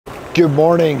Good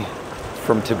morning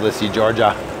from Tbilisi,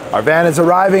 Georgia. Our van is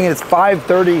arriving. It's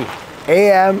 5:30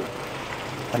 a.m.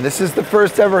 and this is the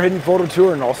first ever hidden photo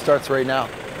tour, and all starts right now.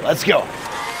 Let's go.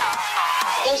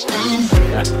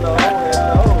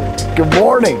 Good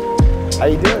morning. How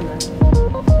you doing, man?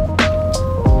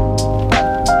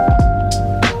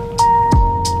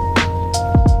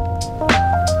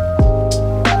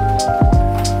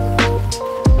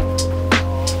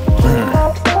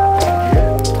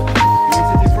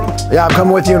 Yeah, I'm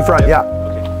coming with you in front, yeah.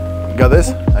 Okay. Got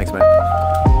this? Thanks, man.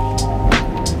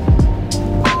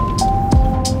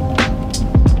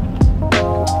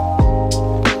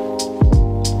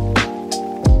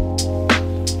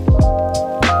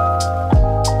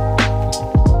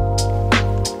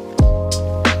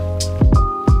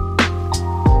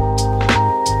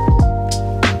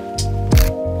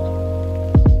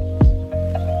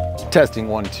 Testing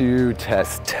 1, 2,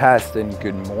 test, and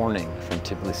good morning from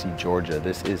Tbilisi, Georgia.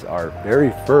 This is our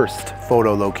very first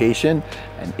photo location,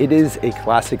 and it is a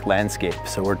classic landscape.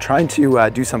 So we're trying to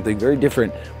do something very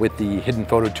different with the hidden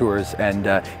photo tours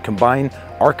and combine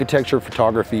architecture,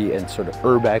 photography, and sort of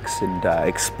urbex and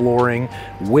exploring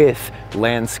with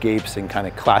landscapes and kind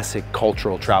of classic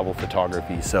cultural travel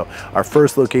photography. So our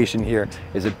first location here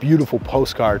is a beautiful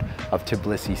postcard of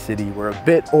Tbilisi city. We're a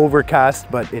bit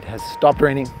overcast, but it has stopped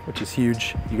raining, which is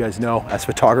huge. You guys know as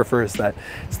photographers that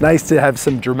it's nice to have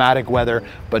some dramatic weather,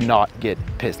 but not get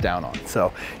pissed down on.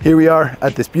 So here we are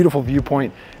at this beautiful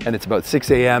viewpoint, and it's about 6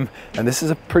 a.m. and this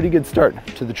is a pretty good start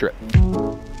to the trip.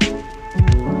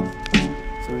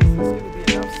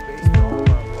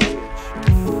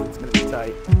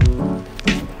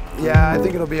 Yeah, I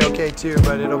think it'll be okay too,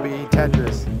 but it'll be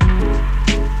Tetris.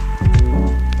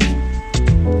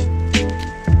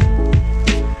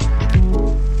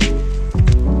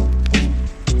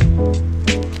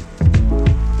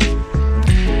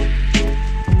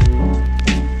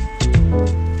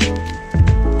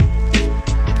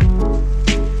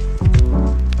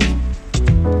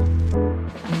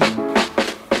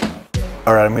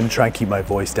 All right, I'm going to try and keep my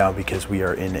voice down because we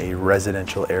are in a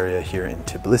residential area here in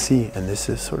Tbilisi, and this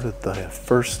is sort of the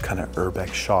first kind of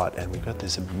urbex shot, and we've got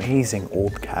this amazing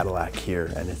old Cadillac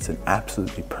here, and it's an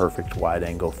absolutely perfect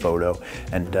wide-angle photo.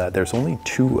 And there's only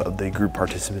 2 of the group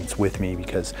participants with me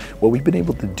because what we've been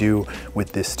able to do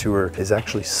with this tour is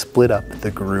actually split up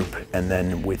the group, and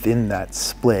then within that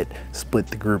split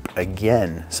the group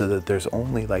again so that there's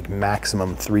only like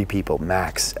maximum 3 people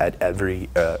max at every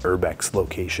urbex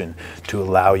location to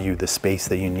allow you the space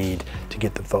that you need to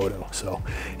get the photo. So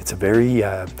it's a very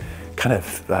kind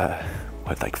of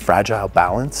like fragile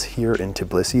balance here in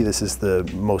Tbilisi. This is the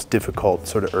most difficult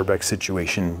sort of urbex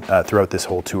situation throughout this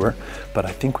whole tour, but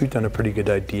I think we've done a pretty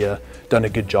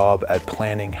good job at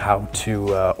planning how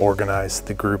to organize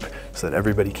the group so that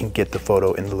everybody can get the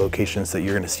photo in the locations that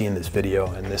you're going to see in this video,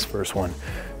 and this first one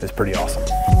is pretty awesome.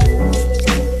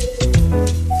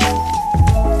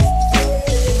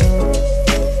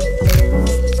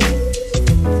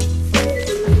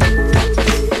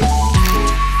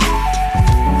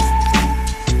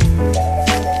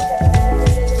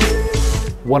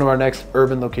 One of our next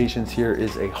urban locations here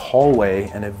is a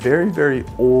hallway and a very, very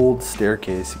old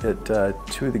staircase. You got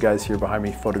 2 of the guys here behind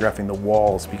me photographing the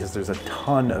walls because there's a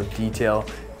ton of detail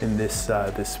in this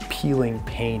this peeling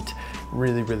paint,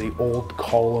 really old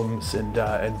columns and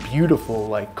beautiful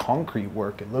like concrete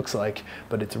work it looks like,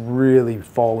 but it's really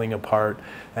falling apart.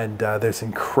 And there's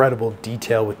incredible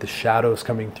detail with the shadows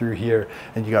coming through here,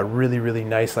 and you got really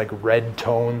nice like red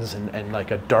tones and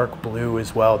like a dark blue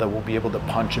as well that we'll be able to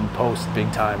punch and post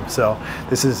big time. So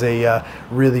this is a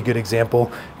really good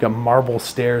example. You got marble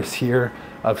stairs here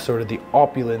of sort of the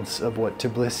opulence of what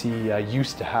Tbilisi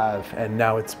used to have, and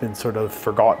now it's been sort of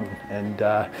forgotten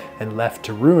and left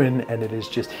to ruin, and it is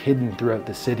just hidden throughout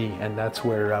the city. And that's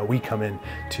where we come in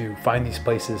to find these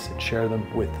places and share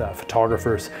them with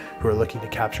photographers who are looking to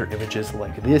capture images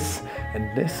like this,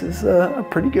 and this is a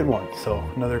pretty good one. So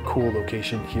another cool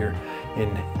location here in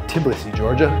Tbilisi,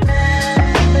 Georgia.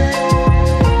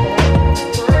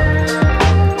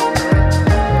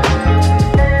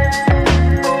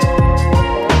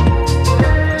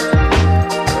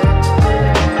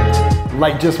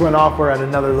 Light just went off. We're at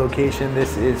another location.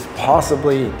 This is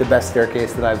possibly the best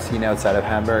staircase that I've seen outside of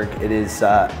Hamburg. It is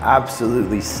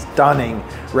absolutely stunning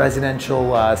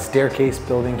residential staircase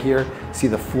building here. See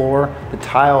the floor, the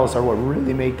tiles are what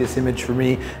really make this image for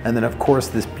me. And then of course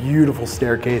this beautiful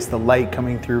staircase, the light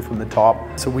coming through from the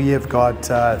top. So we have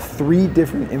got 3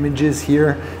 different images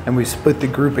here, and we split the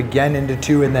group again into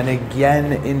 2 and then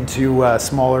again into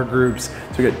smaller groups.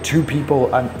 So we got 2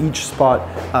 people on each spot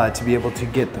to be able to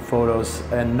get the photos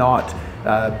and not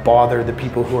bother the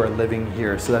people who are living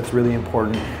here. So that's really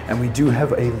important. And we do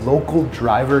have a local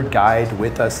driver guide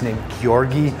with us named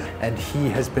Georgi, and he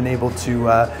has been able to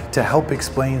help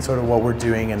explain sort of what we're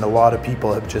doing. And a lot of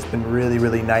people have just been really,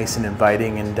 really nice and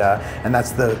inviting. And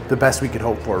that's the best we could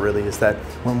hope for, really, is that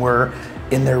when we're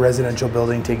in their residential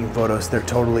building taking photos, they're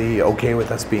totally okay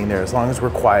with us being there as long as we're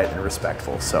quiet and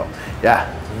respectful. So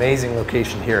yeah, amazing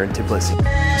location here in Tbilisi.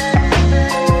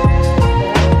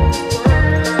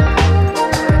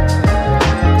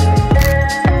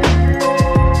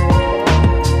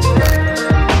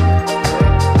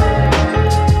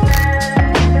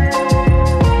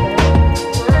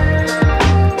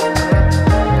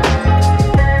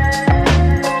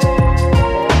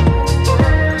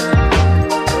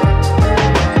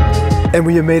 And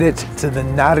we have made it to the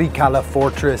Narikala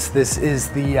Fortress. This is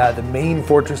the main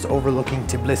fortress overlooking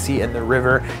Tbilisi and the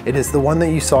river. It is the one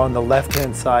that you saw on the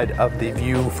left-hand side of the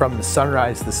view from the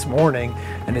sunrise this morning,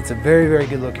 and it's a very, very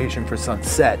good location for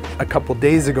sunset. A couple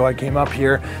days ago, I came up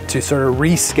here to sort of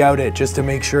re-scout it just to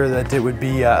make sure that it would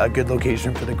be a good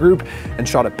location for the group, and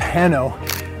shot a pano,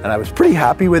 and I was pretty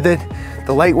happy with it.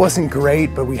 The light wasn't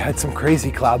great, but we had some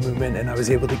crazy cloud movement and I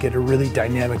was able to get a really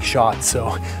dynamic shot. So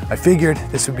I figured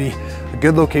this would be a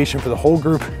good location for the whole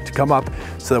group to come up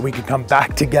so that we could come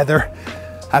back together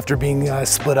after being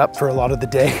split up for a lot of the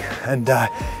day. And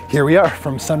here we are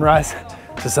from sunrise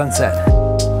to sunset.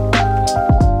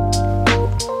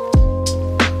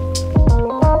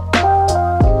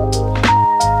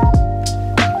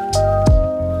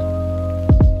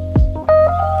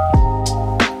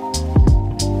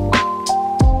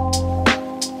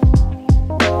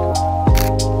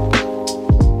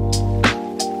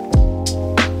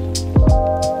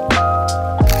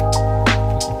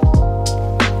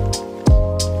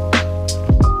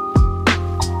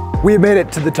 We have made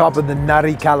it to the top of the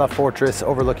Narikala Fortress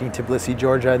overlooking Tbilisi,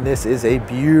 Georgia, and this is a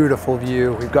beautiful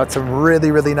view. We've got some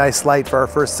really, really nice light for our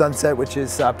first sunset, which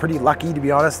is pretty lucky, to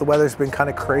be honest. The weather's been kind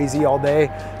of crazy all day,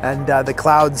 and the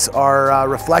clouds are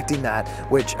reflecting that,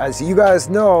 which, as you guys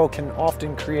know, can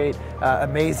often create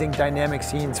amazing dynamic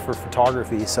scenes for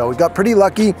photography. So we got pretty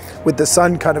lucky with the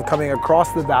sun kind of coming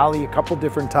across the valley a couple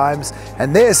different times,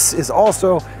 and this is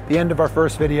also the end of our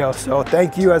first video. So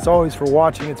thank you, as always, for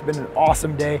watching. It's been an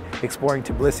awesome day exploring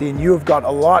Tbilisi, and you have got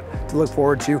a lot to look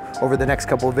forward to over the next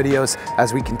couple of videos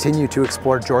as we continue to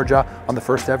explore Georgia on the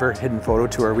first ever hidden photo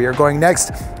tour. We are going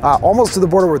next almost to the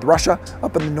border with Russia,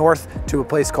 up in the north to a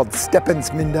place called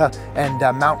Stepensminda and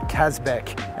Mount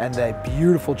Kazbek, and a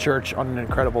beautiful church on an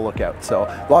incredible lookout. So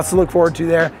lots to look forward to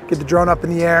there. Get the drone up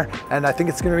in the air, and I think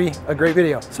it's going to be a great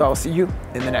video. So I'll see you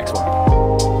in the next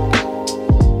one.